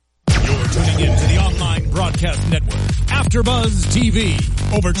podcast network, AfterBuzz TV.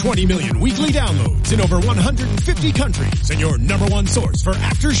 Over 20 million weekly downloads in over 150 countries, and your number one source for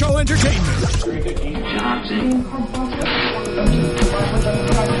after-show entertainment.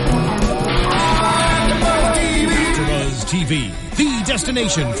 AfterBuzz TV, the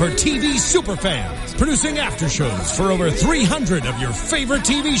destination for TV superfans, producing aftershows for over 300 of your favorite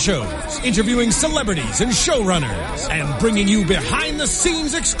TV shows, interviewing celebrities and showrunners, and bringing you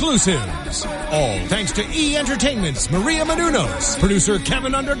behind-the-scenes exclusives. All thanks to E! Entertainment's Maria Menounos, producer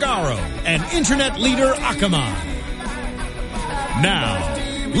Kevin Undergaro, and internet leader Akamai. Now,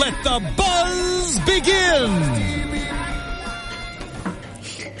 let the buzz begin!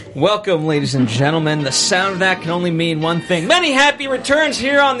 Welcome, ladies and gentlemen. The sound of that can only mean one thing. Many happy returns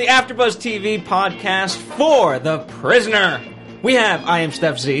here on the AfterBuzz TV podcast for The Prisoner. I am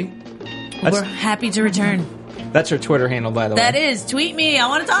Steph Z. We're happy to return. That's her Twitter handle, by the way. That is. Tweet me. I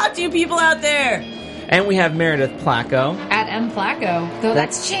want to talk to you people out there. And we have Meredith Placco. At M Placco. Though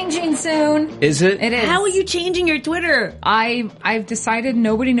that's changing soon. Is it? It is. How are you changing your Twitter? I've decided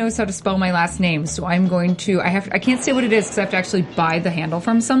nobody knows how to spell my last name, so I'm going to. I can't say what it is because I have to actually buy the handle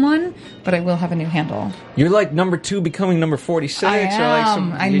from someone, but I will have a new handle. You're like number 2 becoming number 46. I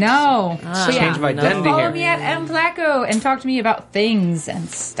am. I know. Change of identity here. Follow me at M Placco and talk to me about things and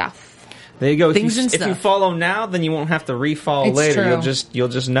stuff. There you go. Things and stuff. If you follow now, then you won't have to refollow later. True. You'll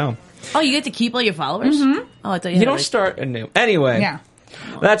just know. Oh, you get to keep all your followers? Mm-hmm. Oh, I thought you don't start anew. Anyway. Yeah.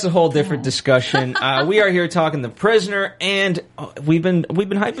 That's a whole different discussion. We are here talking The Prisoner, and we've been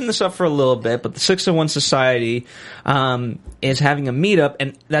hyping this up for a little bit, but the 601 Society is having a meetup,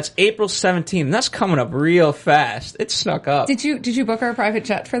 and that's April 17th, and that's coming up real fast. It snuck up. Did you book our private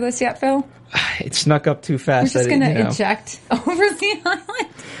jet for this yet, Phil? It snuck up too fast. We're just going to eject over the island.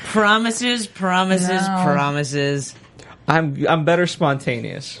 Promises. I'm better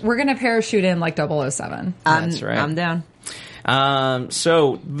spontaneous. We're going to parachute in like 007. That's right. I'm down.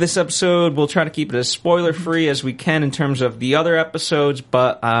 So this episode, we'll try to keep it as spoiler-free as we can in terms of the other episodes,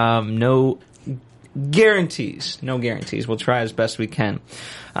 but no guarantees. No guarantees. We'll try as best we can.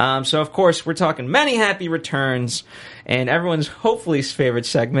 So, of course, we're talking many happy returns, and everyone's hopefully favorite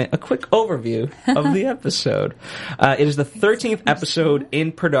segment, a quick overview of the episode. It is the 13th episode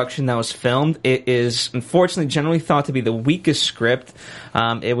in production that was filmed. It is, unfortunately, generally thought to be the weakest script.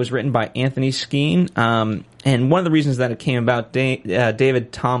 It was written by Anthony Skeen, and one of the reasons that it came about,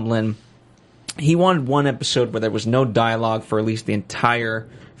 David Tomlin, he wanted one episode where there was no dialogue for at least the entire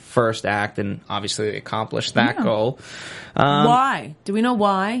first act, and obviously they accomplished that goal. Why? Do we know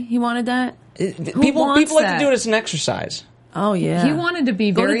why he wanted that? People like to do it as an exercise. Oh, yeah. He wanted to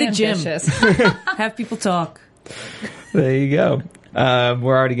be very ambitious. Have people talk. There you go.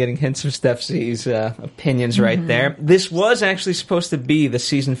 We're already getting hints of Steph Z's opinions right there. This was actually supposed to be the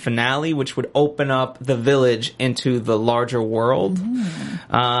season finale, which would open up the village into the larger world.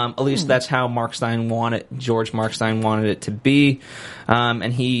 At least that's how George Mark Stein wanted it to be.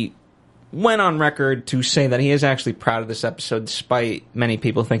 And he went on record to say that he is actually proud of this episode, despite many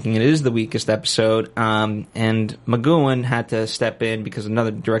people thinking it is the weakest episode. And McGowan had to step in because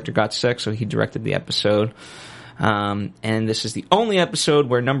another director got sick, so he directed the episode. And this is the only episode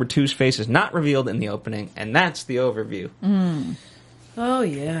where number 2's face is not revealed in the opening, and that's the overview. Oh,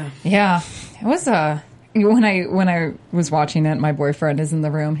 yeah. Yeah. It was when I was watching it, my boyfriend is in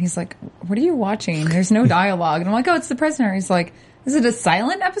the room. He's like, "What are you watching? There's no dialogue." And I'm like, "Oh, it's The Prisoner." He's like, "Is it a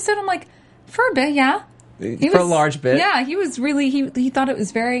silent episode?" I'm like, "For a bit, yeah." For a large bit. Yeah, he was really, he thought it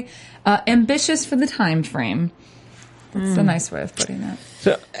was very ambitious for the time frame. That's a nice way of putting it.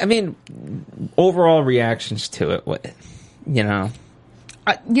 So, I mean, overall reactions to it,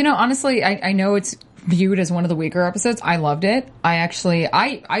 honestly, I know it's viewed as one of the weaker episodes. I loved it. I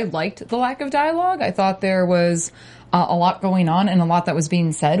liked the lack of dialogue. I thought there was a lot going on and a lot that was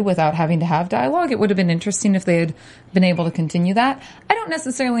being said without having to have dialogue. It would have been interesting if they had been able to continue that. I don't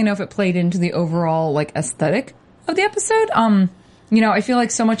necessarily know if it played into the overall, aesthetic of the episode. I feel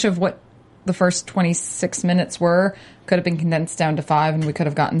like so much of what the first 26 minutes could have been condensed down to 5, and we could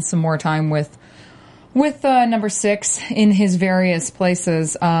have gotten some more time with number 6 in his various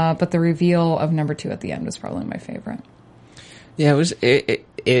places. But the reveal of number 2 at the end was probably my favorite. Yeah,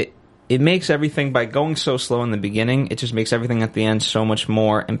 it makes everything, by going so slow in the beginning, it just makes everything at the end so much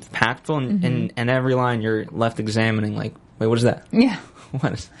more impactful, and every line you're left examining, like, wait, what is that? Yeah.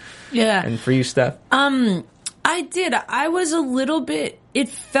 What is? Yeah. And for you, Steph? I did. I was a little bit... It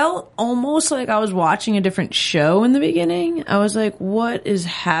felt almost like I was watching a different show in the beginning. I was like, what is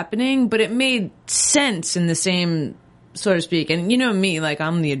happening? But it made sense in the same so to speak. And you know me, like,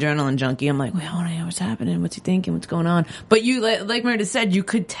 I'm the adrenaline junkie. I'm like, well, what's happening? What's he thinking? What's going on? But you, like Meredith said, you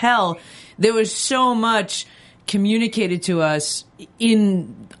could tell there was so much communicated to us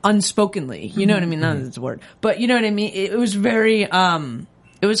in unspokenly. You know what I mean? Not that it's a word, but you know what I mean? It was very,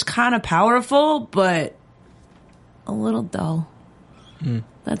 it was kind of powerful, but a little dull.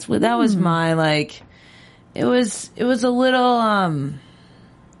 That was my, like, it was a little,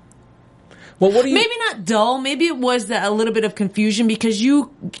 well, what do you... Maybe not dull. Maybe it was a little bit of confusion because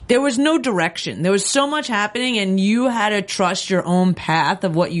there was no direction. There was so much happening and you had to trust your own path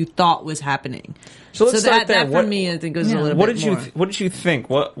of what you thought was happening. So let's start there. That for me, I think, was a little bit more. What did you think?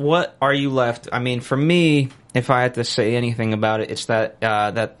 What are you left? I mean, for me, if I had to say anything about it, it's that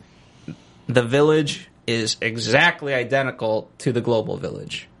that the village is exactly identical to the global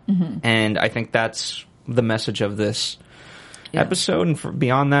village, and I think that's the message of this episode. And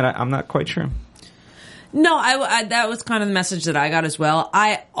beyond that, I'm not quite sure. No, I that was kind of the message that I got as well.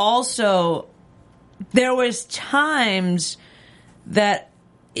 I also, there was times that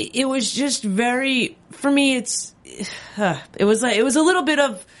it was just very, for me, it was a little bit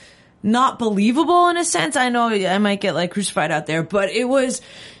of not believable in a sense. I know I might get like crucified out there, but it was,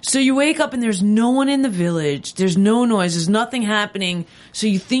 so you wake up and there's no one in the village. There's no noise. There's nothing happening. So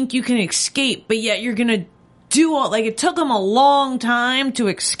you think you can escape, but yet you're going to do all, like, it took them a long time to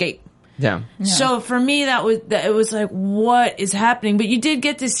escape. Yeah. So for me, it was like, what is happening? But you did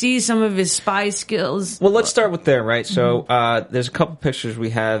get to see some of his spy skills. Well, let's start with there, right? So there's a couple pictures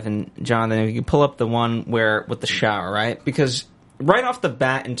we have, and Jonathan, if you can pull up the one with the shower, right? Because right off the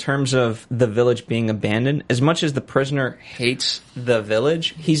bat, in terms of the village being abandoned, as much as the prisoner hates the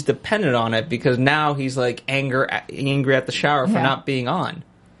village, he's dependent on it because now he's like angry at the shower for not being on.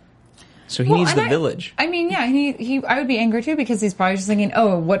 So he needs the village. I mean, yeah, I would be angry too because he's probably just thinking,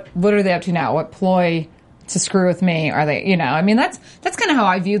 oh, what are they up to now? What ploy to screw with me are they? You know, I mean, that's kind of how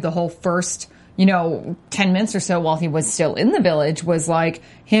I viewed the whole first, 10 minutes or so while he was still in the village was like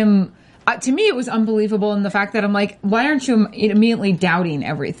him. To me, it was unbelievable in the fact that I'm like, why aren't you immediately doubting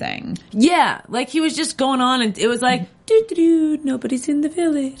everything? Yeah, like he was just going on, and it was like, nobody's in the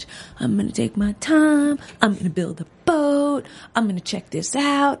village. I'm gonna take my time. I'm gonna build a boat. I'm gonna check this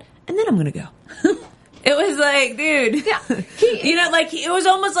out. And then I'm gonna go. It was like, dude, it was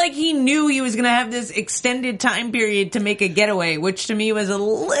almost like he knew he was gonna have this extended time period to make a getaway, which to me was a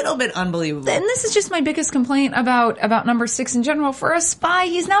little bit unbelievable. And this is just my biggest complaint about number 6 in general. For a spy,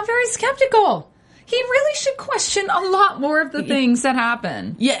 he's not very skeptical. He really should question a lot more of the things that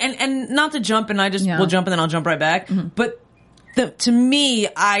happen. Yeah, and not to jump, and we'll jump and then I'll jump right back. But to me,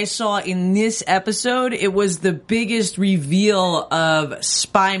 I saw in this episode, it was the biggest reveal of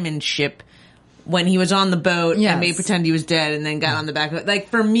spymanship when he was on the boat and made pretend he was dead and then got on the back of it. Like,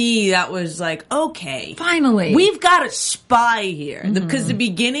 for me, that was like, okay. Finally. We've got a spy here. Because the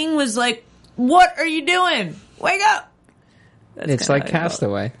beginning was like, what are you doing? Wake up. It's like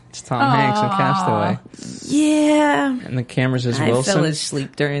Castaway. It's Tom Hanks in Castaway. Yeah. And the camera's as Wilson. I fell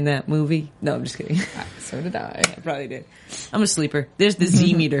asleep during that movie. No, I'm just kidding. So did I. I probably did. I'm a sleeper. There's the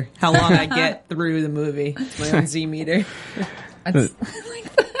Z meter. How long I get through the movie. My own Z meter. That's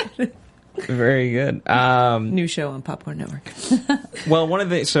very good. New show on Popcorn Network.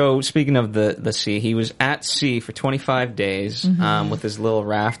 Well, so speaking of the sea, he was at sea for 25 days with his little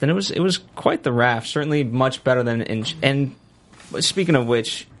raft, and it was quite the raft. Certainly much better than and speaking of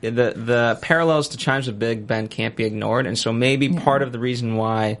which, the parallels to Chimes of Big Ben can't be ignored, and so maybe part of the reason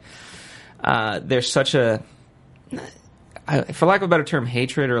why there's such a, for lack of a better term,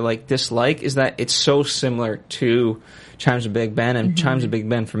 hatred or like dislike is that it's so similar to Chimes of Big Ben, and Chimes of Big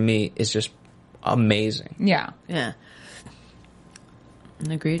Ben for me is just amazing. Yeah.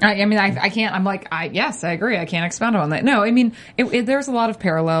 Agreed. I mean, I can't. I'm like, yes, I agree. I can't expound on that. No, I mean, there's a lot of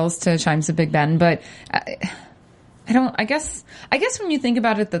parallels to Chimes of Big Ben, but I guess when you think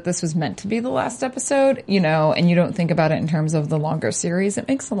about it, that this was meant to be the last episode, and you don't think about it in terms of the longer series, it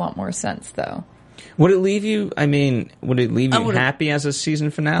makes a lot more sense, though. Would it leave you? I mean, would it leave you happy as a season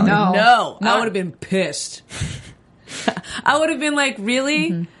finale? No. I would have been pissed. I would have been like,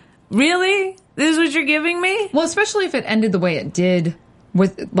 really? Really? This is what you're giving me? Well, especially if it ended the way it did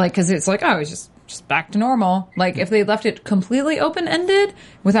with, like, because it's like, oh, it's just back to normal. Like, if they left it completely open-ended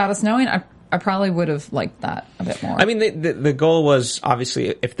without us knowing, I probably would have liked that a bit more. I mean, the goal was,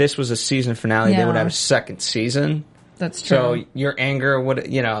 obviously, if this was a season finale, they would have a second season. That's true. So your anger would,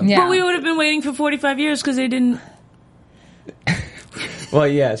 Yeah. But we would have been waiting for 45 years because they didn't. Well,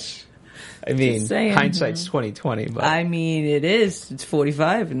 yes. I mean, hindsight's 20/20, but I mean, it is. It's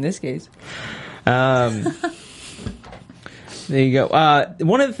 45 in this case. There you go.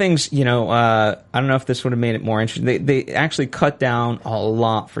 One of the things, I don't know if this would have made it more interesting. They actually cut down a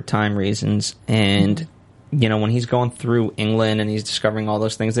lot for time reasons. And, when he's going through England and he's discovering all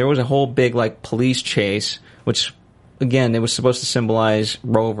those things, there was a whole big, police chase, which, again, it was supposed to symbolize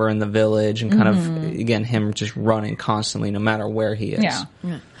Rover and the village and kind of, again, him just running constantly no matter where he is. Yeah.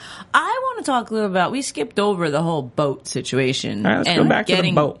 I want to talk a little about, we skipped over the whole boat situation. All right, let's go back to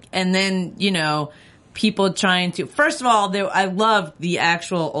the boat. And then, people trying to, first of all, I loved the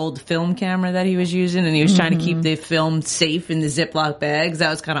actual old film camera that he was using, and he was trying to keep the film safe in the Ziploc bags. That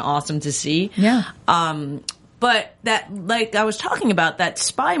was kind of awesome to see. Yeah. But that, I was talking about, that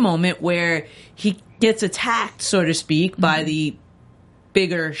spy moment where he gets attacked, so to speak, by the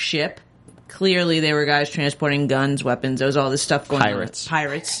bigger ship. Clearly, they were guys transporting guns, weapons. There was all this stuff going on.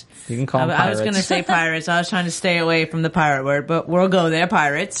 Pirates. You can call them pirates. I was going to say pirates. I was trying to stay away from the pirate word, but we'll go there.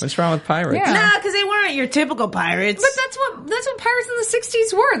 Pirates. What's wrong with pirates? Yeah. Nah, because they weren't your typical pirates. But that's what pirates in the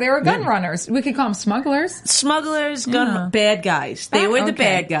 60s were. They were gun runners. We could call them smugglers. Smugglers, bad guys. They were the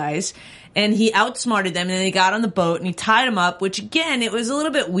bad guys. And he outsmarted them, and then he got on the boat, and he tied them up, which, again, it was a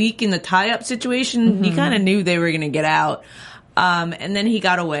little bit weak in the tie-up situation. He kind of knew they were going to get out. And then he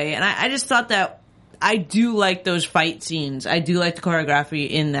got away. And I just thought that I do like those fight scenes. I do like the choreography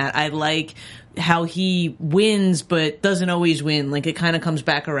in that. I like how he wins, but doesn't always win. It kind of comes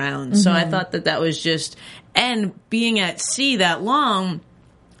back around. So I thought that was just, and being at sea that long,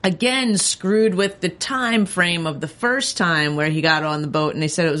 again, screwed with the time frame of the first time where he got on the boat, and they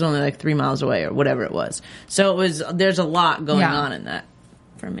said it was only 3 miles away or whatever it was. So there's a lot going on in that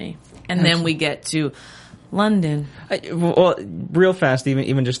for me. And then we get to London. Well, real fast,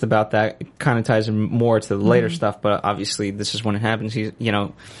 even just about that, it kind of ties in more to the later stuff. But obviously, this is when it happens.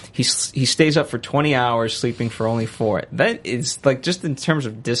 He stays up for 20 hours, sleeping for only 4. That is just in terms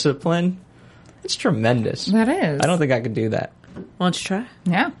of discipline, it's tremendous. That is. I don't think I could do that. Why don't you try?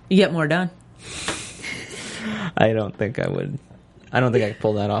 Yeah, you get more done. I don't think I would. I don't think I could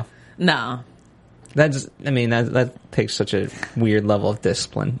pull that off. No. That takes such a weird level of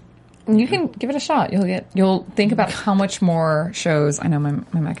discipline. You can give it a shot. You'll think about how much more shows. I know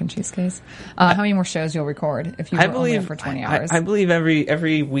my mac and cheese case. How many more shows you'll record if you were only up for 20 hours? I believe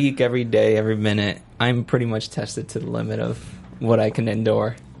every week, every day, every minute, I'm pretty much tested to the limit of what I can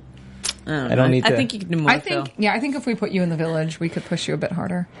endure. I don't need to. I think you can do more. I think if we put you in the village, we could push you a bit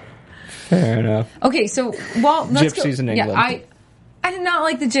harder. Fair enough. Okay, so let's Gypsies go. in England. Yeah, I did not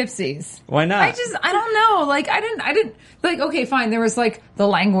like the gypsies. Why not? I don't know. I didn't okay, fine. There was the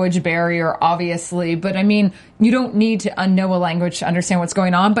language barrier, obviously, but you don't need to know a language to understand what's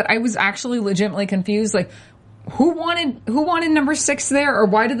going on. But I was actually legitimately confused. Who wanted number 6 there, or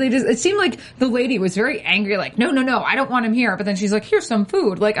why did they just? It seemed like the lady was very angry. No, I don't want him here. But then she's like, here's some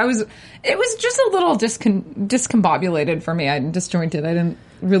food. It was just a little discombobulated for me. I disjointed. I didn't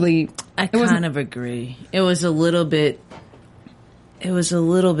really. I kind of agree. It was a little bit. I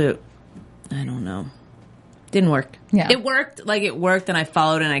don't know. Didn't work. Yeah. It worked, and I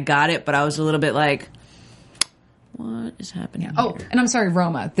followed and I got it, but I was a little bit what is happening here? Oh, and I'm sorry,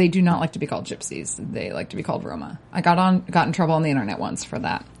 Roma. They do not like to be called gypsies. They like to be called Roma. I got in trouble on the internet once for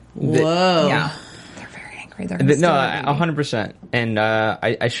that. Whoa. Yeah. They're very angry. They're no, 100%. And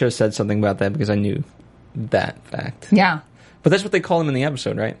I should have said something about that because I knew that fact. Yeah. But that's what they call them in the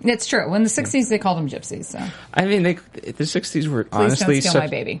episode, right? It's true. In the 60s, they called them gypsies. So. The 60s were honestly don't steal my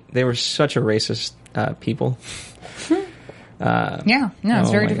baby. They were such a racist people. It's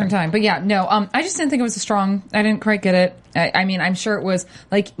a very different time. But I just didn't think it was I didn't quite get it. I'm sure it was,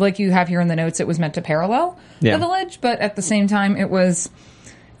 like you have here in the notes, it was meant to parallel the village, but at the same time, it was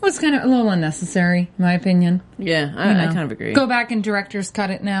kind of a little unnecessary, in my opinion. Yeah, I kind of agree. Go back and director's cut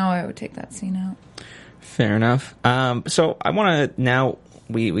it now. I would take that scene out. Fair enough. So I want to now,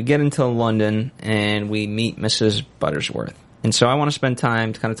 we get into London and we meet Mrs. Buttersworth. And so I want to spend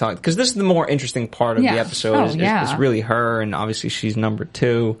time to kind of talk, because this is the more interesting part of the episode. Is really her, and obviously she's number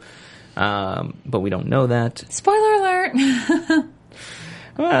 2, but we don't know that. Spoiler alert!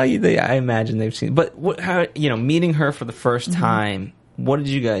 Well, I imagine they've seen. But meeting her for the first time, what did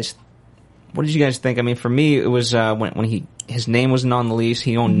you guys think? For me, it was when his name wasn't on the lease,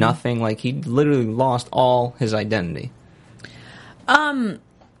 he owned nothing. He literally lost all his identity. I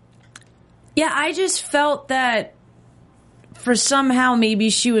just felt that for somehow maybe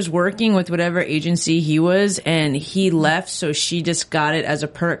she was working with whatever agency he was, and he left, so she just got it as a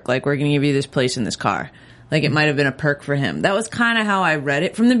perk. We're going to give you this place in this car. It might have been a perk for him. That was kind of how I read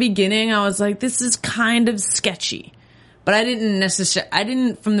it. From the beginning, I was like, this is kind of sketchy. But I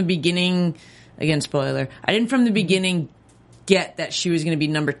didn't from the beginning, again, spoiler, I didn't from the beginning get that she was going to be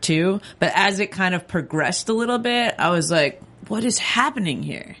number 2. But as it kind of progressed a little bit, I was like, what is happening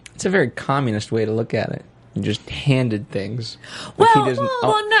here? It's a very communist way to look at it. You just handed things. Well, Like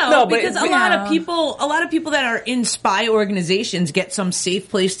no, because a lot of people that are in spy organizations get some safe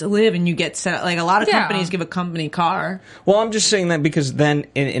place to live, and you get set. Like a lot of companies give a company car. Well, I'm just saying that because then,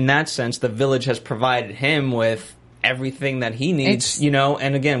 in that sense, the village has provided him with everything that he needs.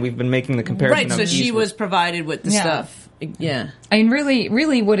 And again, we've been making the comparison. Right, so she was provided with the stuff. Yeah. I mean,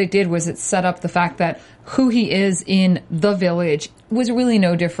 really what it did was it set up the fact that who he is in the village was really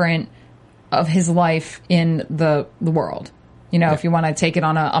no different of his life in the world. If you want to take it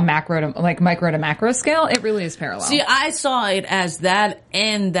on a macro to micro to macro scale, it really is parallel. See, I saw it as that,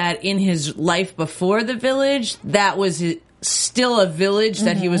 and that in his life before the village, that was still a village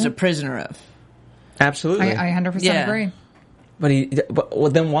that he was a prisoner of. Absolutely. I 100% agree.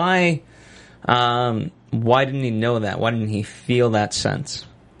 But then why didn't he know that? Why didn't he feel that sense?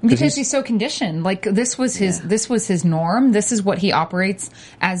 Because he's so conditioned. Like this was his norm. This is what he operates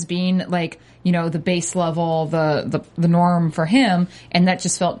as being the base level, the norm for him, and that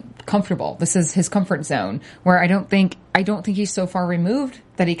just felt comfortable. This is his comfort zone, where I don't think he's so far removed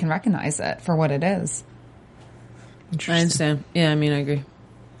that he can recognize it for what it is. I understand. Yeah, I agree.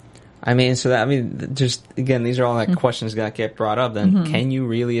 Just again, these are all questions that get brought up. Then, can you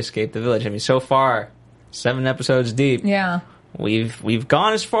really escape the village? So far, 7 episodes deep. Yeah. We've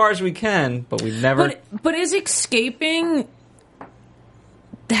gone as far as we can, but we've never. But is escaping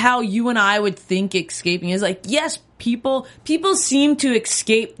how you and I would think escaping is? Like, yes, people seem to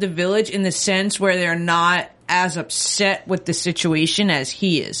escape the village in the sense where they're not as upset with the situation as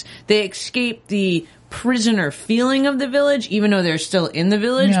he is. They escape the prisoner feeling of the village, even though they're still in the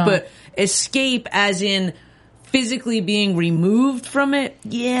village. Yeah. But escape, as in physically being removed from it,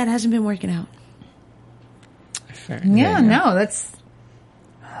 it hasn't been working out. Yeah, no, that's...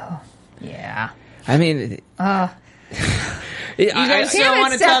 Oh, yeah. You guys still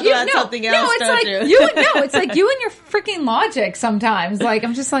want to talk about something else, don't you? It's like you and your freaking logic sometimes. Like,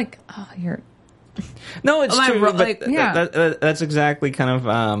 I'm just like, oh, you're... No, it's true. That's exactly kind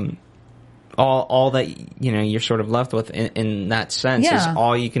of all that you're sort of left with in that sense. Is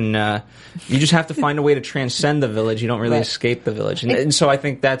all you can. You just have to find a way to transcend the village. You don't really escape the village, and so I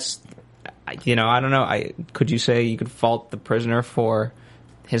think that's. I don't know. Could you say you could fault the prisoner for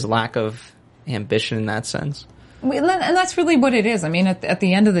his lack of ambition in that sense? And that's really what it is. At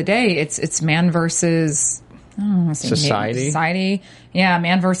the end of the day, it's man versus society. Yeah,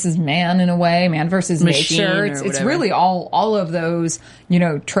 man versus man in a way, man versus machine nature. It's really all of those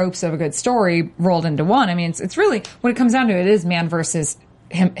tropes of a good story rolled into one. It's really when it comes down to it is man versus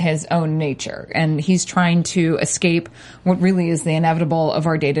his own nature, and he's trying to escape what really is the inevitable of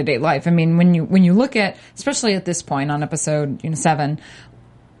our day-to-day life. When you look at, especially at this point on episode 7,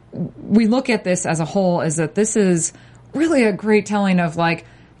 we look at this as a whole, is that this is really a great telling of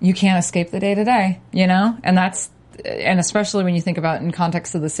you can't escape the day-to-day, and especially when you think about in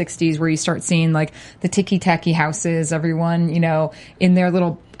context of the 60s, where you start seeing the ticky-tacky houses, everyone, in their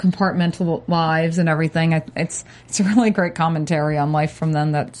little compartmental lives and everything. It's a really great commentary on life from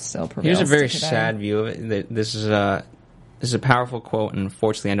them that still prevails. Here's a very today. sad view of it. This is a powerful quote, and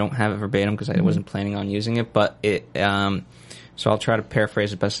unfortunately I don't have it verbatim because I wasn't planning on using it, but it, so I'll try to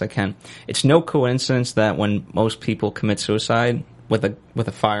paraphrase as best I can. It's no coincidence that when most people commit suicide with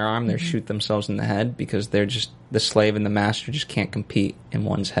a firearm, they shoot themselves in the head because they're just, the slave and the master just can't compete in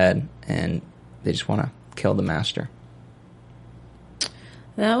one's head, and they just want to kill the master.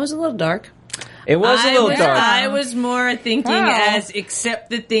 That was a little dark. It was a little dark. I was more thinking as accept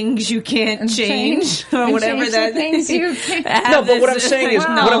the things you can't change or whatever that things you can't. No, but what I'm saying is,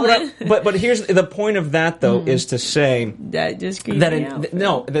 but here's the point of that though is to say that just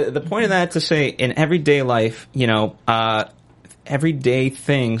the point of that to say in everyday life, everyday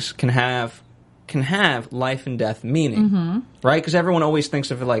things can have life and death meaning, right? Because everyone always thinks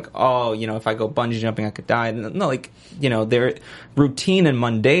of it like, if I go bungee jumping, I could die. No, their routine and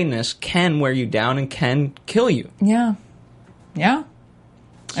mundaneness can wear you down and can kill you. Yeah. Yeah.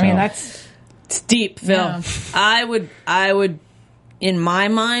 So. It's deep, Phil. Yeah. I would, in my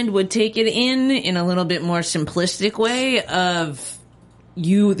mind, would take it in a little bit more simplistic way of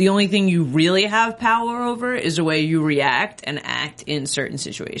the only thing you really have power over is the way you react and act in certain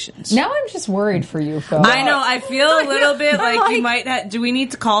situations. Now I'm just worried for you, Phil. I know. I feel a little bit like you might have... Do we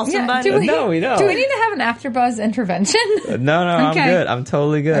need to call somebody? No, we don't. Do we need to have an AfterBuzz intervention? No, okay. I'm good. I'm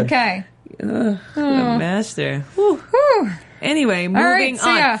totally good. Okay. The master. Whew. Anyway, moving so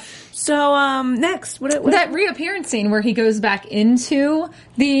on. yeah. So next, what That reappearance scene where he goes back into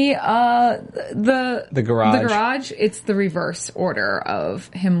the garage. The garage. It's the reverse order of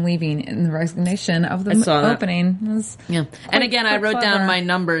him leaving in the resignation of the opening. It was and again, I wrote down my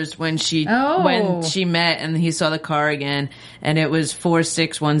numbers when she met and he saw the car again, and it was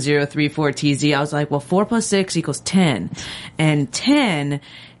 461034TZ. I was like, well, 4 + 6 = 10, and 10,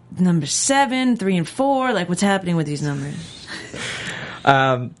 number 7, 3, and 4. Like, what's happening with these numbers?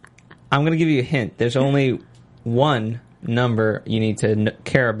 I'm going to give you a hint. There's only one number you need to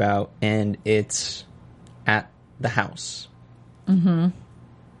care about, and it's at the house. Mm-hmm.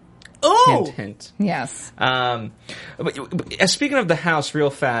 Oh! Hint. Yes. Speaking of the house, real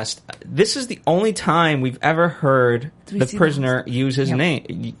fast, this is the only time we've ever heard the prisoner use his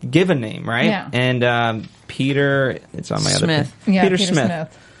name, give a name, right? Yeah. And Peter, it's on my Smith. other thing. Yeah, Peter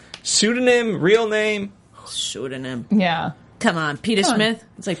Smith. Pseudonym, real name? Pseudonym. Yeah. Come on, Peter Smith.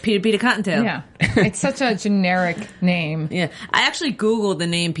 It's like Peter Cottontail. Yeah. It's such a generic name. Yeah. I actually Googled the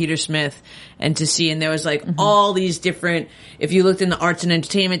name Peter Smith and there was like all these different, if you looked in the arts and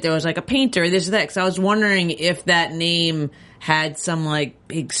entertainment, there was like a painter, this, that. Cause I was wondering if that name had some like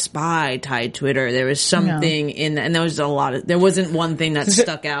big spy tied to it, or there was something in that, and there was there wasn't one thing that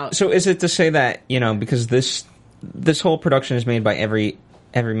stuck out. So is it to say that, because this whole production is made by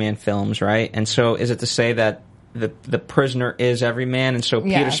Everyman Films, right? And so is it to say that the prisoner is Everyman, and so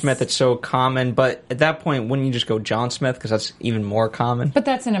Peter Smith, it's so common, but at that point, wouldn't you just go John Smith, because that's even more common? But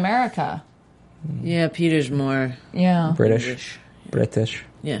that's in America. Yeah, Peter's more British.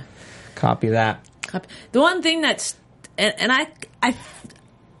 Yeah. Copy that. The one thing that's, and I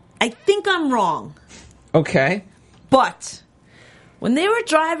think I'm wrong. Okay. But when they were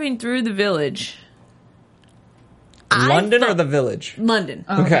driving through the village, London or the village? London.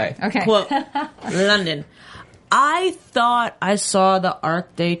 Oh, okay. Quote, London. I thought I saw the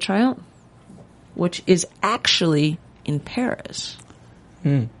Arc de Triomphe, which is actually in Paris.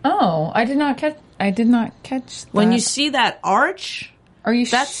 Oh, I did not catch that. When you see that arch, are you?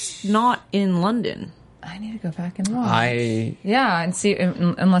 That's not in London. I need to go back and look. And see,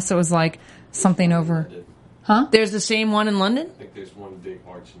 unless it was like something over. Huh? There's the same one in London? I think there's one big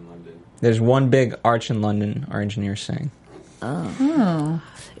arch in London. There's one big arch in London, our engineer's saying. Oh.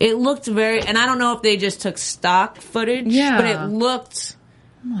 It looked and I don't know if they just took stock footage, but it looked...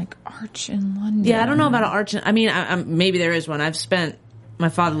 I'm like, arch in London. Yeah, I don't know about an arch. I mean, maybe there is one. My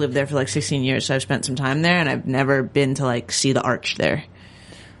father lived there for like 16 years, so I've spent some time there, and I've never been to like see the arch there.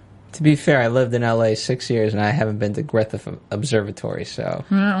 To be fair, I lived in LA 6 years, and I haven't been to Griffith Observatory, so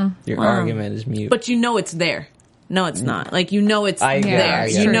your argument is mute. But it's there. No, it's not. Like, it's there.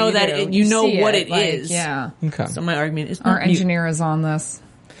 You know that you know what it is. Yeah. Okay. So my argument is our engineer is on this.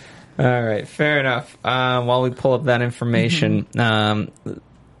 All right, fair enough. While we pull up that information,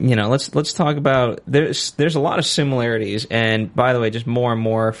 let's talk about there's a lot of similarities, and by the way, just more and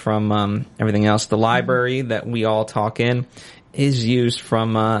more from everything else. The library that we all talk in is used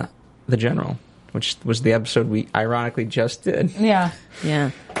from The General, which was the episode we ironically just did. Yeah.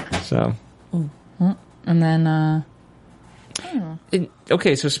 So. And then,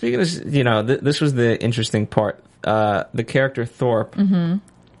 okay, so speaking of, this was the interesting part. The character Thorpe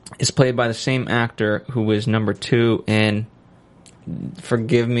is played by the same actor who was number 2 in,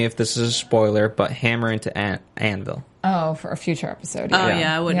 forgive me if this is a spoiler, but Hammer into Anvil. Oh, for a future episode. Oh,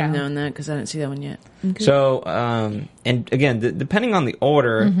 yeah, I wouldn't have known that because I didn't see that one yet. Okay. So, and again, depending on the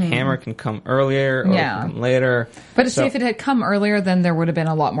order, Hammer can come earlier or can come later. But see, if it had come earlier, then there would have been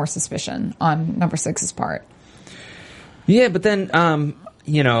a lot more suspicion on number 6's part. Yeah, but then,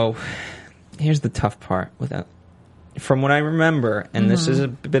 here's the tough part with that. From what I remember, and this is a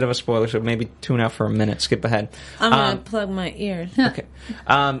bit of a spoiler, so maybe tune out for a minute, skip ahead. I'm going to plug my ears. Okay.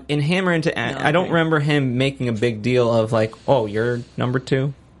 In Hammer into I don't remember him making a big deal of like, oh, you're number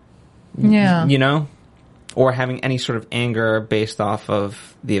 2? Yeah. Or having any sort of anger based off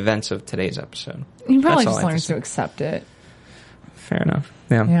of the events of today's episode. He probably just learns to accept it. Fair enough.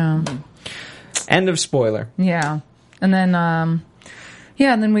 Yeah. End of spoiler. Yeah. And then,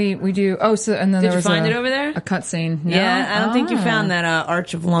 and then we do. Oh, so and then Did there was you find it over there? A cutscene. No? Yeah, I don't think you found that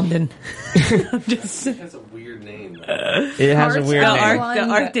Arch of London. It has a weird name. It has a weird name. The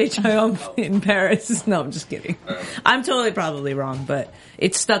Arc de Triomphe in Paris. No, I'm just kidding. I'm totally probably wrong, but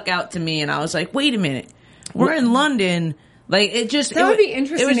it stuck out to me, and I was like, wait a minute, we're in London. Like, it just... That would be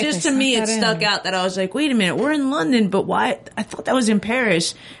interesting. It was just, to me, it stuck out that I was like, wait a minute, we're in London, but why? I thought that was in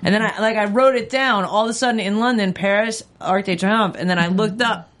Paris. And then I wrote it down, all of a sudden in London, Paris, Arc de Triomphe. And then I looked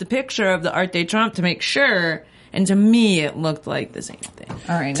up the picture of the Arc de Triomphe to make sure, and to me, it looked like the same thing.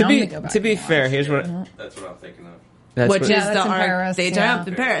 All right, to be fair, here's what... That's what I'm thinking of. which is that's the in Paris, they triumphed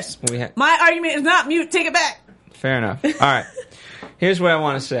in Paris. My argument is not mute. Take it back. Fair enough. All right. Here's what I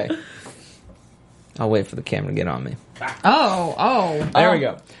want to say. I'll wait for the camera to get on me. There we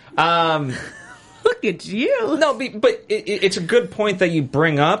go. Look at you. No, but it's a good point that you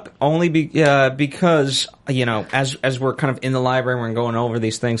bring up, only because, as we're kind of in the library and we're going over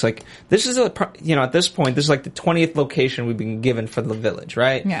these things, like, this is, at this point, this is like the 20th location we've been given for the village,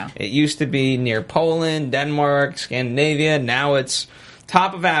 right? Yeah. It used to be near Poland, Denmark, Scandinavia. Now it's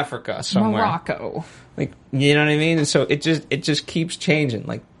top of Africa somewhere. Morocco. Like, you know what I mean? And so it just keeps changing.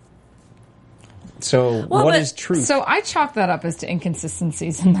 Like, so what is truth? So I chalk that up as to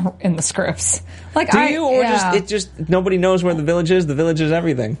inconsistencies in the scripts. Like, just nobody knows where the village is? The village is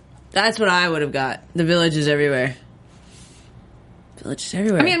everything. That's what I would have got. The village is everywhere. Village is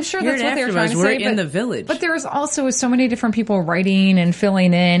everywhere. I mean, I'm sure that's what they were trying to say. We're in the village. But there's also so many different people writing and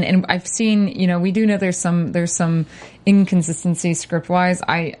filling in, and I've seen, we do know there's some inconsistency script wise.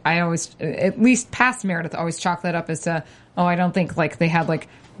 I always, at least past Meredith, always chalk that up as to, I don't think like they had like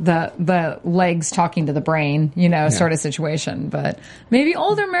the legs talking to the brain, sort of situation. But maybe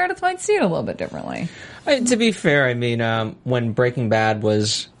older Meredith might see it a little bit differently. To be fair, I mean, when Breaking Bad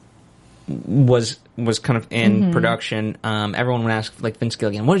was kind of in production, everyone would ask, like, Vince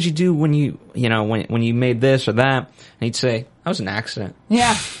Gilligan, what did you do when you made this or that? And he'd say, that was an accident.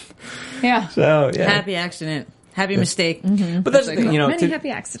 Yeah. Yeah. So, yeah. Happy accident. Happy mistake. Mm-hmm. But that's the thing, many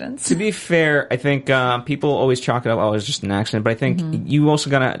happy accidents. To be fair, I think people always chalk it up, it was just an accident. But I think you also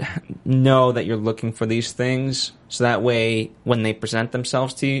gotta know that you're looking for these things, so that way, when they present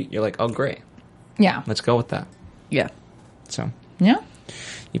themselves to you, you're like, oh, great. Yeah. Let's go with that. Yeah. So. Yeah.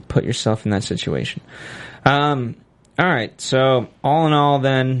 You put yourself in that situation. All right. So, all in all,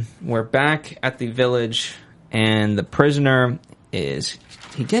 then, we're back at the village, and the prisoner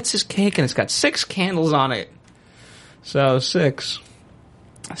he gets his cake, and it's got 6 candles on it. So, 6.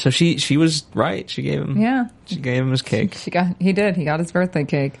 So, she was right. She gave him his cake. He did. He got his birthday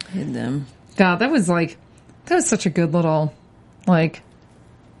cake. Hid them. God, that was such a good little,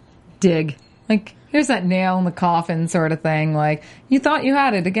 dig. Like, here's that nail in the coffin sort of thing. Like, you thought you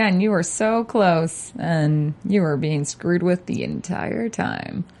had it. Again, you were so close, and you were being screwed with the entire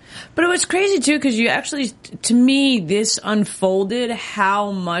time. But it was crazy, too, because you actually, to me, this unfolded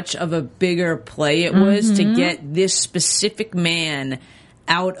how much of a bigger play it was to get this specific man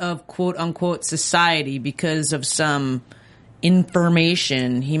out of quote-unquote society because of some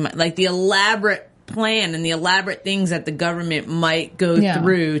information. He might, like the elaborate plan and the elaborate things that the government might go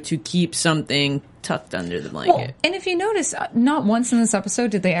through to keep something tucked under the blanket. Well, and if you notice, not once in this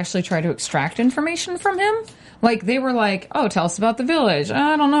episode did they actually try to extract information from him. Like, they were like, oh, tell us about the village.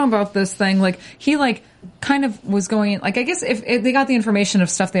 I don't know about this thing. Like, he, kind of was going, I guess if they got the information of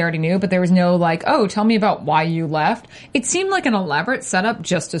stuff they already knew, but there was no, oh, tell me about why you left. It seemed like an elaborate setup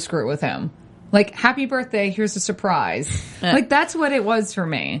just to screw with him. Like, happy birthday, here's a surprise. Yeah. Like, that's what it was for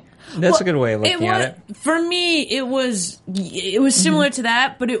me. That's a good way of looking at it. For me, it was similar to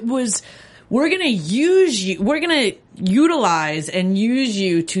that, but it was, we're going to utilize and use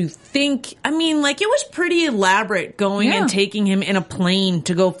you to think. I mean, it was pretty elaborate going and taking him in a plane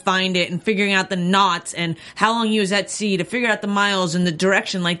to go find it and figuring out the knots and how long he was at sea to figure out the miles and the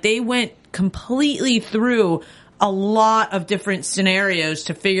direction. Like, they went completely through a lot of different scenarios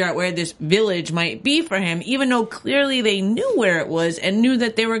to figure out where this village might be for him, even though clearly they knew where it was and knew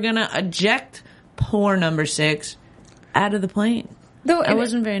that they were going to eject poor number 6 out of the plane. Though it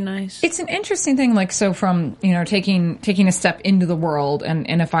wasn't very nice. It's an interesting thing, so from, taking a step into the world,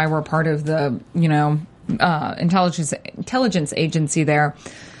 and if I were part of the, intelligence agency there,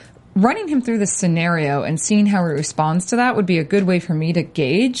 running him through this scenario and seeing how he responds to that would be a good way for me to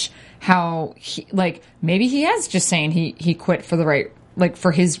gauge how he, maybe he is just saying he quit for the right,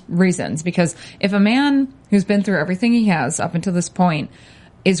 for his reasons. Because if a man who's been through everything he has up until this point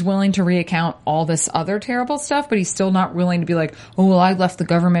is willing to recount all this other terrible stuff, but he's still not willing to be like, oh, well, I left the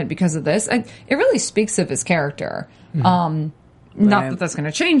government because of this. It really speaks of his character. Not that that's going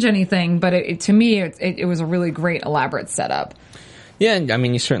to change anything, but to me, it was a really great, elaborate setup. Yeah, I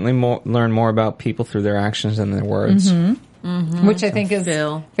mean, you certainly learn more about people through their actions than their words. Which I think is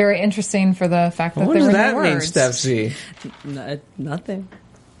very interesting for the fact that they were their words. What does that mean, Steph? Nothing.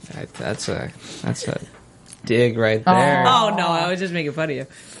 That's a dig right there. Oh, no, I was just making fun of you.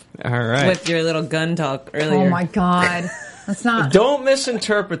 All right. With your little gun talk earlier. Oh, my God. That's not... Don't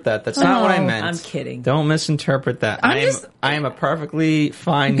misinterpret that. That's not what I meant. I'm kidding. Don't misinterpret that. I am a perfectly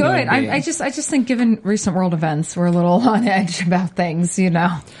fine human being. I just think given recent world events, we're a little on edge about things,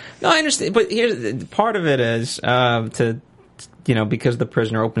 No, I understand. But here's part of it is to because the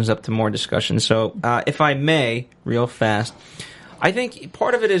prisoner opens up to more discussion. So, if I may, real fast, I think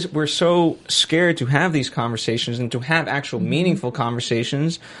part of it is we're so scared to have these conversations and to have actual meaningful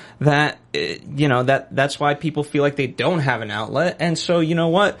conversations that, that's why people feel like they don't have an outlet. And so, you know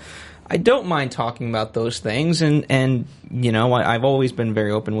what? I don't mind talking about those things, and I've always been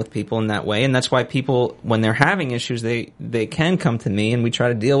very open with people in that way, and that's why people, when they're having issues, they can come to me, and we try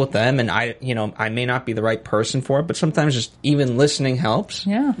to deal with them, and I may not be the right person for it, but sometimes just even listening helps.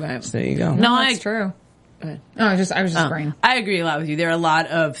 Yeah. Right. So there you go. No, that's true. No, I was just agreeing. I agree a lot with you. There are a lot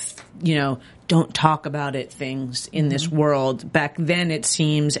of, don't talk about it things in this world. Back then, it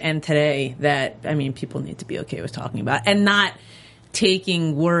seems, and today, that, people need to be okay with talking about it and not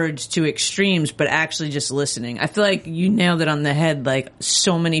taking words to extremes, but actually just listening. I feel like you nailed it on the head. Like,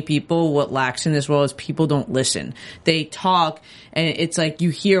 so many people, what lacks in this world is people don't listen. They talk, and it's like you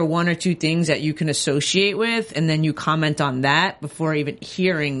hear one or two things that you can associate with, and then you comment on that before even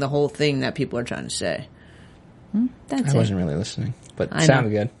hearing the whole thing that people are trying to say. That's I wasn't really listening, but it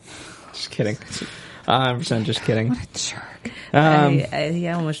sounded good. Just kidding. 100% just kidding. What a jerk.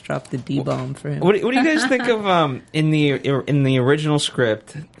 I almost dropped the D-bomb for him. What do you guys think of in the original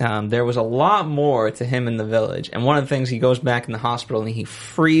script? There was a lot more to him in the village, and one of the things, he goes back in the hospital and he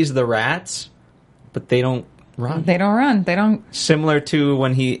frees the rats, but they don't run. They don't run. They don't. Similar to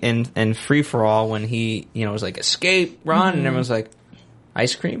when he in Free for All, when he was like, escape, run, and everyone's like,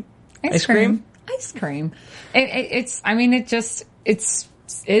 ice cream, Ice cream. It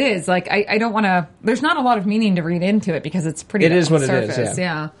is like I don't want to. There's not a lot of meaning to read into it because it's pretty. It is what surface. it is.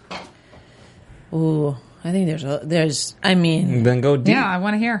 Yeah. Ooh, I think there's. Then go deep. Yeah, I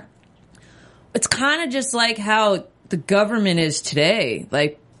want to hear. It's kind of just like how the government is today.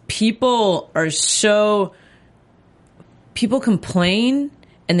 Like, people complain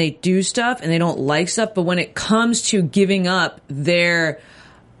and they do stuff and they don't like stuff, but when it comes to giving up their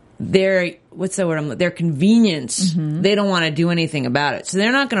what's the word? Their convenience. They don't want to do anything about it. So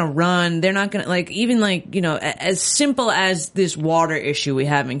they're not going to run. They're not going to, as simple as this water issue we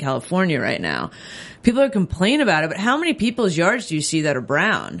have in California right now. People are complaining about it, but how many people's yards do you see that are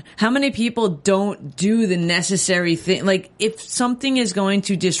brown? How many people don't do the necessary thing? Like, if something is going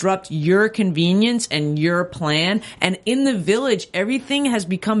to disrupt your convenience and your plan, and in the village, everything has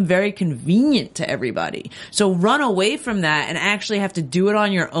become very convenient to everybody. So run away from that and actually have to do it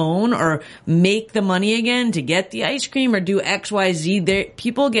on your own, or make the money again to get the ice cream, or do X, Y, Z.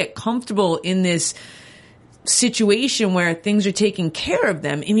 People get comfortable in this situation where things are taking care of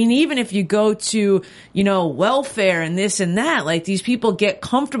them. Even if you go to, welfare and this and that, like, these people get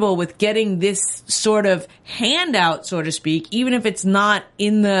comfortable with getting this sort of handout, so to speak, even if it's not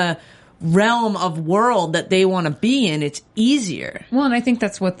in the realm of world that they want to be in. It's easier. Well, and I think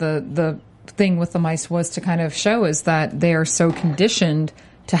that's what the thing with the mice was to kind of show, is that they are so conditioned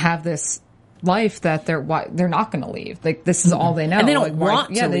to have this life that they're not going to leave. Like, this is all they know. And they don't want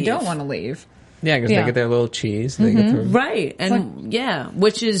to Yeah, they leave. don't want to leave. Yeah, because they get their little cheese. They get their... Right. And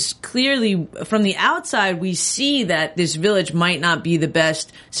which is clearly, from the outside, we see that this village might not be the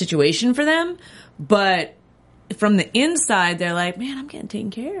best situation for them, but from the inside, they're like, man, I'm getting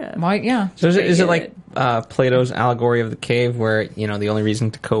taken care of. Well, yeah. So is it like Plato's allegory of the cave, where, the only reason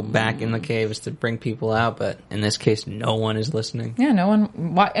to go back in the cave is to bring people out, but in this case, no one is listening? Yeah, no one...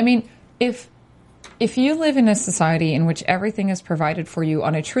 If you live in a society in which everything is provided for you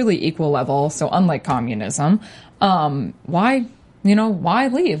on a truly equal level, so unlike communism, why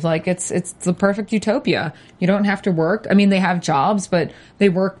leave? Like, it's the perfect utopia. You don't have to work. They have jobs, but they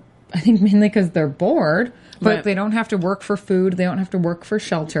work, I think, mainly because they're bored. But They don't have to work for food. They don't have to work for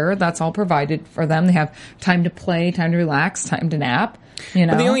shelter. That's all provided for them. They have time to play, time to relax, time to nap.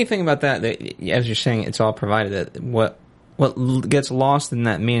 But the only thing about that, as you're saying, it's all provided. That what gets lost in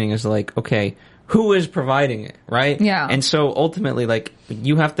that meaning is, like, okay, who is providing it, right? Yeah. And so ultimately, like,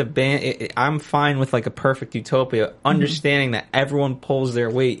 you have to I'm fine with, like, a perfect utopia, understanding that everyone pulls their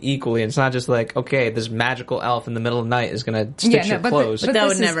weight equally. It's not just like, okay, this magical elf in the middle of the night is going to stitch your clothes. But that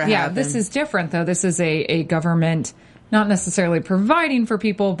would never happen. Yeah, this is different, though. This is a government not necessarily providing for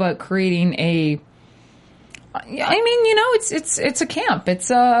people, but creating a... it's a camp. It's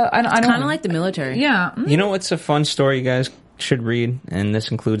kind of like the military. Yeah. You know what's a fun story you guys should read, and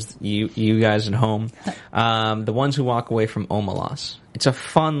this includes you guys at home, The Ones Who Walk Away from Omelas. It's a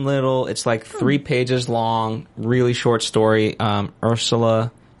fun little, it's like 3 pages long, really short story.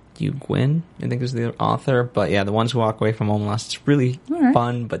 Ursula Du Guin, I think, is the author, but yeah, The Ones Who Walk Away from Omelas. It's really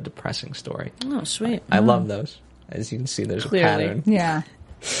fun but depressing story. Oh, sweet. I love those. As you can see, there's Clearly. a pattern. Yeah.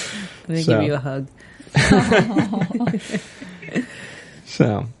 They give you a hug.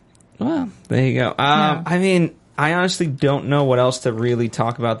 So, well, there you go. I honestly don't know what else to really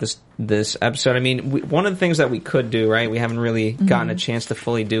talk about this episode. I mean, one of the things that we could do, right, we haven't really gotten a chance to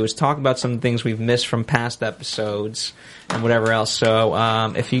fully do, is talk about some things we've missed from past episodes and whatever else. So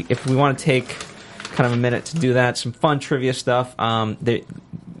if we want to take kind of a minute to do that, some fun trivia stuff.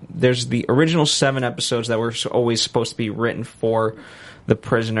 There's the original 7 episodes that were always supposed to be written for the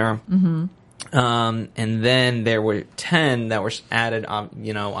prisoner. And then there were 10 that were added.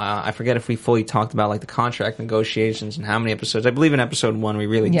 I forget if we fully talked about like the contract negotiations and how many episodes. I believe in episode 1 we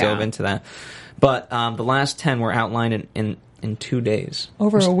really dove into that. But the last 10 were outlined in 2 days.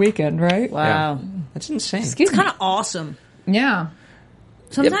 Over a weekend, right? Wow. Yeah. That's insane. It's kind of awesome. Yeah.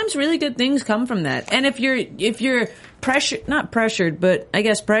 Sometimes really good things come from that. And if you're not pressured, but I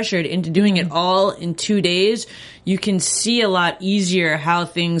guess pressured into doing it all in 2 days, you can see a lot easier how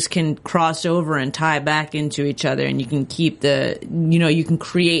things can cross over and tie back into each other, and you can keep you can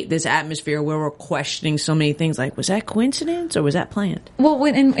create this atmosphere where we're questioning so many things like, was that coincidence or was that planned? Well,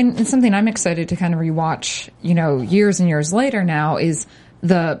 and something I'm excited to kind of rewatch, years and years later now is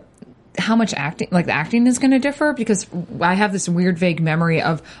how much acting, like the acting is going to differ, because I have this weird vague memory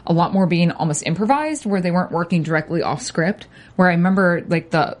of a lot more being almost improvised where they weren't working directly off script, where I remember like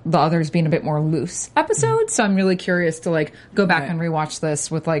the others being a bit more loose episodes. So I'm really curious to like go back and rewatch this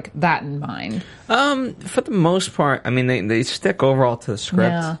with like that in mind. For the most part, I mean, they stick overall to the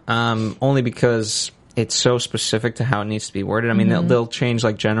script, only because it's so specific to how it needs to be worded. I mean, they'll change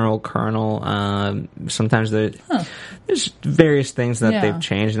like general, colonel. Sometimes there's various things that they've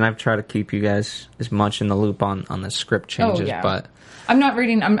changed, and I've tried to keep you guys as much in the loop on the script changes. But I'm not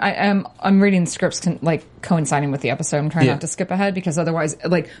reading. I'm reading scripts like coinciding with the episode. I'm trying not to skip ahead, because otherwise,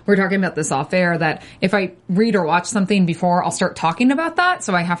 like we're talking about this off air, that if I read or watch something before, I'll start talking about that.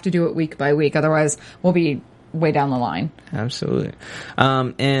 So I have to do it week by week. Otherwise, we'll be way down the line. Absolutely,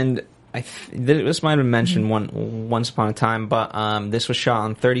 and. This might have been mentioned once upon a time, but this was shot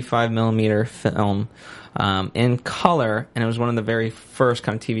on 35mm film in color, and it was one of the very first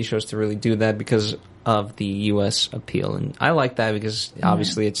kind of TV shows to really do that because of the U.S. appeal. And I like that because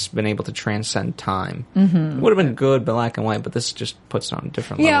obviously it's been able to transcend time. It would have been good black and white, but this just puts it on a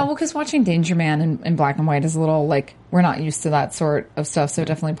different level. Yeah, well, because watching Danger Man in black and white is a little like, we're not used to that sort of stuff, so it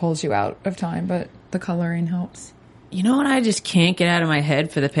definitely pulls you out of time, but the coloring helps. You know what I just can't get out of my head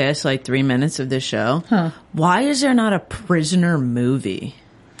for the past, 3 minutes of this show? Why is there not a prisoner movie?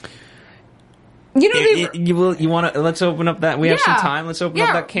 You want to? Let's open up that. We have some time. Let's open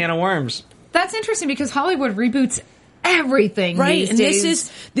up that can of worms. That's interesting because Hollywood reboots everything these and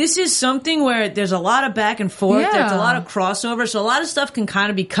days. this is something where there's a lot of back and forth. Yeah. There's a lot of crossover, so a lot of stuff can kind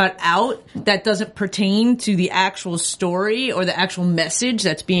of be cut out that doesn't pertain to the actual story or the actual message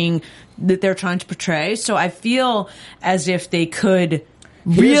that they're trying to portray. So I feel as if they could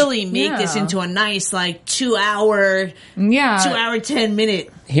really make this into a nice 2 hour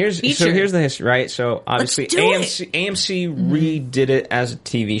 10-minute Here's feature. the history, right? So obviously AMC redid it as a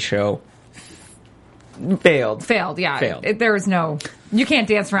TV show. Failed. There was no... You can't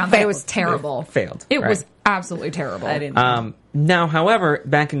dance around that. It was terrible. Failed. It was absolutely terrible. I didn't now, however,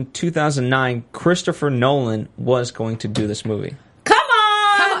 back in 2009, Christopher Nolan was going to do this movie. Come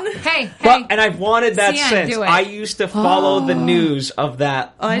on! Hey. And I've wanted that CN, since. do it. I used to follow the news of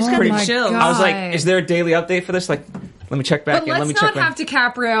that. I just got the chills. I was like, is there a daily update for this? Let me check back But in. let's not have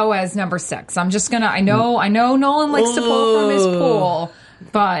DiCaprio as number 6. I'm just gonna... I know Nolan likes to pull from his pool,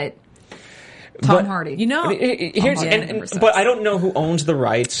 but... Tom Hardy. But I don't know who owns the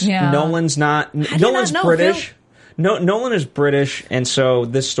rights. Yeah. Nolan's not. Nolan's British. Nolan is British, and so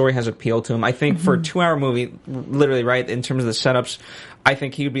this story has appeal to him. I think for a 2-hour movie, literally, right, in terms of the setups, I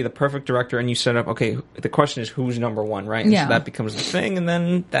think he would be the perfect director, and you set up, okay, the question is who's number 1, right? And so that becomes the thing, and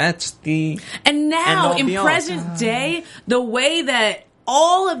then that's the... And now, in present day, the way that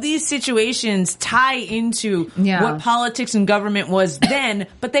all of these situations tie into what politics and government was then,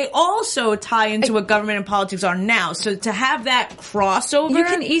 but they also tie into what government and politics are now. So to have that crossover... You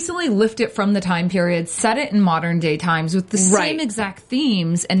can easily lift it from the time period, set it in modern day times with the same exact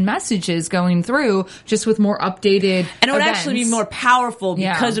themes and messages going through, just with more updated And it would events. actually be more powerful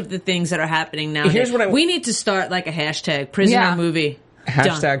because of the things that are happening now. We need to start a hashtag, prisoner movie.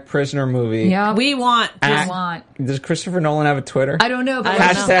 Hashtag prisoner movie. Yeah. We want... Does Christopher Nolan have a Twitter? I don't know. But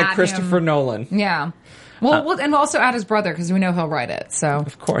hashtag Christopher Nolan. Yeah. Well, and we'll also add his brother because we know he'll write it. So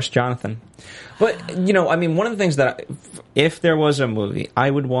of course, Jonathan. But one of the things that if there was a movie, I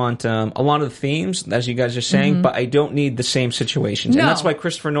would want a lot of the themes, as you guys are saying, but I don't need the same situations, and that's why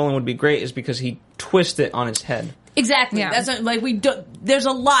Christopher Nolan would be great, is because he twists it on its head. Exactly. Yeah. That's there's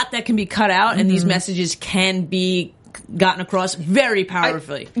a lot that can be cut out, and these messages can be gotten across very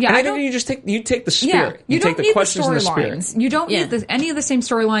powerfully. And I think you take the spirit. You take don't the questions and the storylines. spirit. You don't need any of the same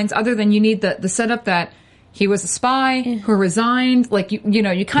storylines other than you need the setup that he was a spy who resigned. Like,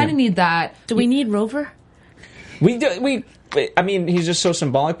 you kind of need that. Do we need Rover? We do. I mean, he's just so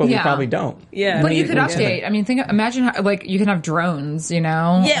symbolic, but we probably don't. Yeah. But you could update. I mean, imagine how, like, you can have drones,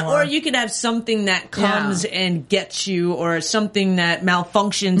 Yeah, or you could have something that comes and gets you, or something that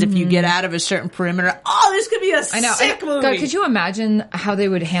malfunctions if you get out of a certain perimeter. Oh, this could be a sick movie. God, could you imagine how they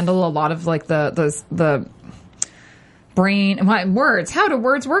would handle a lot of, like, the brain words? How do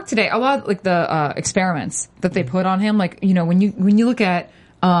words work today? A lot of, like, the experiments that they put on him, like, when you look at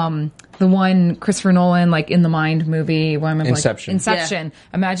the one Christopher Nolan, like, In the Mind movie, Inception. Inception.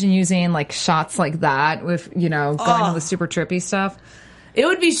 Imagine using, like, shots like that with, going on the super trippy stuff. It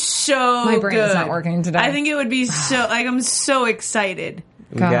would be so My brain is good. not working today. I think it would be so, like, I'm so excited.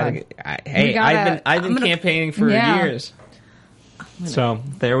 God. I've been campaigning for years. So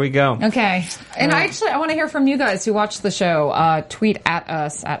there we go. Okay. And I want to hear from you guys who watch the show. Tweet at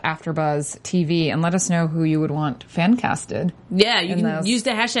us at AfterBuzz TV and let us know who you would want fan casted. Yeah, you can use the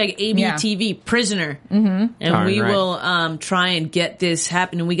hashtag ABTV prisoner, and we will try and get this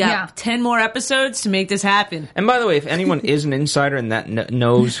happening. We got 10 more episodes to make this happen. And by the way, if anyone is an insider and that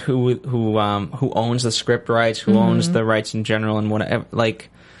knows who owns the script rights, who owns the rights in general, and whatever,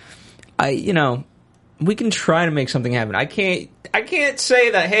 like, we can try to make something happen. I can't say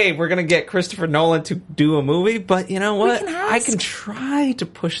that, hey, we're going to get Christopher Nolan to do a movie, but you know what? I can try to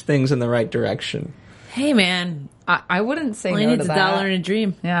push things in the right direction. Hey, man. I wouldn't say no to that. It's a dollar and a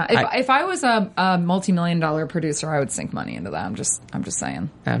dream. Yeah. If I was a multi-million-dollar producer, I would sink money into that. I'm just saying.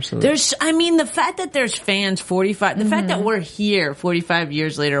 Absolutely. The fact that there's fans 45, the fact that we're here 45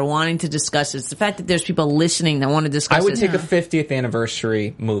 years later wanting to discuss this, the fact that there's people listening that want to discuss this. I would take a 50th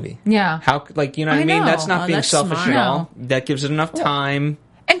anniversary movie. Yeah. How, like, you know what I mean? That's not being selfish smart. at all. That gives it enough time.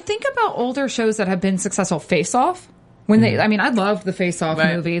 And think about older shows that have been successful. Face Off. When I loved the Face Off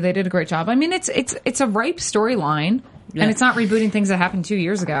movie. They did a great job. I mean, it's a ripe storyline, and it's not rebooting things that happened 2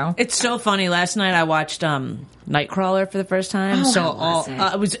 years ago. It's so funny. Last night I watched Nightcrawler for the first time.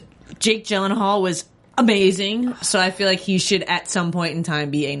 It was Jake Gyllenhaal was amazing. So I feel like he should at some point in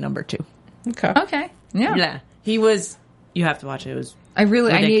time be a number 2. Okay. Yeah. Yeah. He was. You have to watch it. It was. I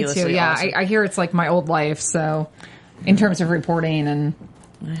need to. Yeah. Awesome. I hear it's like my old life. So, in terms of reporting and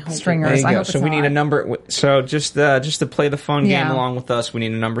stringers, I hope so we need a number. So just to play the fun game along with us, we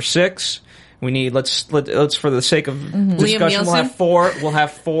need a number 6. We need let's for the sake of discussion, we'll have 4. We'll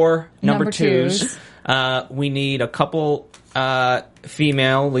have 4 number 2s. We need a couple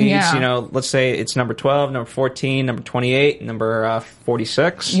female leads. Yeah. Let's say it's number 12, number 14, number 28, number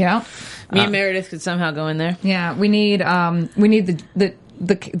 46. Yeah. Me and Meredith could somehow go in there. Yeah. We need the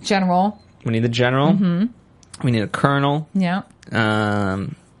general. We need the general. Mm-hmm. We need a colonel. Yeah.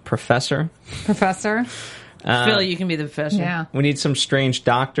 Professor. Phil, you can be the professor. Yeah. We need some strange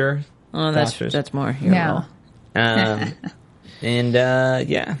doctor. Oh, that's more your role. And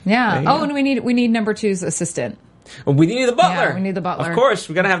Yeah. Oh, and we need number 2's assistant. We need the butler. Yeah, we need the butler. Of course,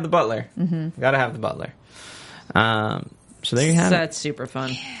 we gotta have the butler. We gotta have the butler. So there you have it. That's super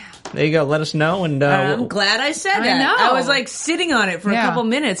fun. There you go. Let us know. And I'm glad I said that. know. I was like sitting on it for a couple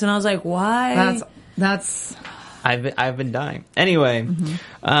minutes, and I was like, why? That's. I've been dying. Anyway,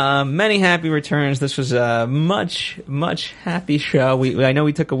 many happy returns. This was a much happy show. I know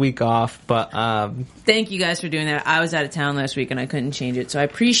we took a week off, but thank you guys for doing that. I was out of town last week and I couldn't change it, so I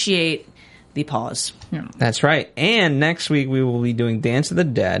appreciate the pause. Yeah. That's right. And next week we will be doing Dance of the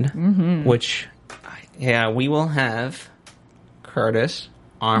Dead, which we will have Curtis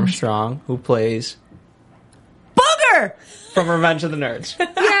Armstrong, who plays Booger from Revenge of the Nerds.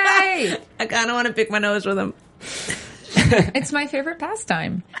 Yay! I kind of want to pick my nose with him. It's my favorite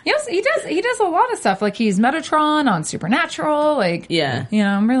pastime. Yes, he does a lot of stuff. Like he's Metatron on Supernatural. Like,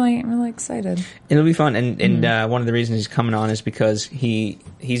 I'm really excited. It'll be fun. And one of the reasons he's coming on is because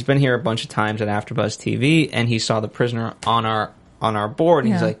he's been here a bunch of times at AfterBuzz TV, and he saw The Prisoner on our board,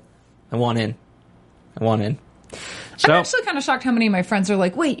 and he's like, I want in. So, I'm actually kind of shocked how many of my friends are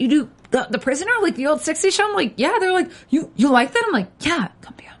like, wait, you do the Prisoner, like the old 60s show? I'm like, yeah. They're like, you like that? I'm like, yeah,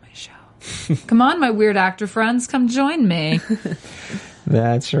 come be on my show. Come on, my weird actor friends, come join me.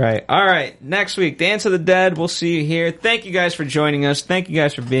 That's right. All right, next week, Dance of the Dead. We'll see you here. Thank you guys for joining us. Thank you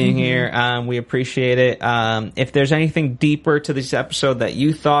guys for being here. We appreciate it. If there's anything deeper to this episode that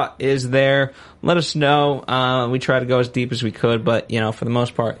you thought is there, let us know. We try to go as deep as we could, but for the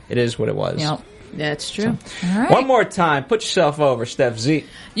most part, it is what it was. Yep. That's true. All right. One more time. Put yourself over, Steph Z.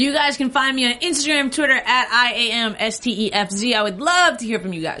 You guys can find me on Instagram, Twitter at IAMSTEFZ. I would love to hear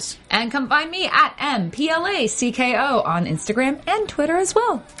from you guys. And come find me at MPLACKO on Instagram and Twitter as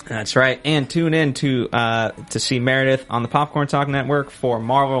well. That's right. And tune in to see Meredith on the Popcorn Talk Network for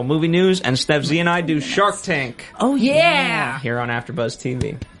Marvel movie news. And Steph Z and I do Shark Tank. Oh, yeah. Here on AfterBuzz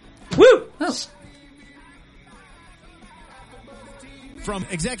TV. Woo! Oh. From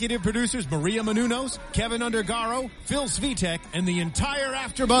executive producers Maria Menounos, Kevin Undergaro, Phil Svitek, and the entire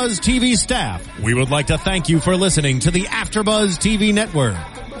AfterBuzz TV staff, we would like to thank you for listening to the AfterBuzz TV network.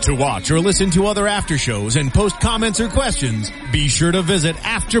 To watch or listen to other after shows and post comments or questions, be sure to visit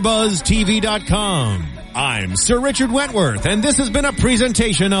AfterBuzzTV.com. I'm Sir Richard Wentworth, and this has been a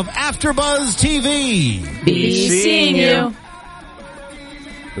presentation of AfterBuzz TV. Be seeing you.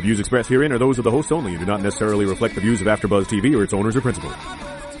 The views expressed herein are those of the hosts only and do not necessarily reflect the views of AfterBuzz TV or its owners or principals.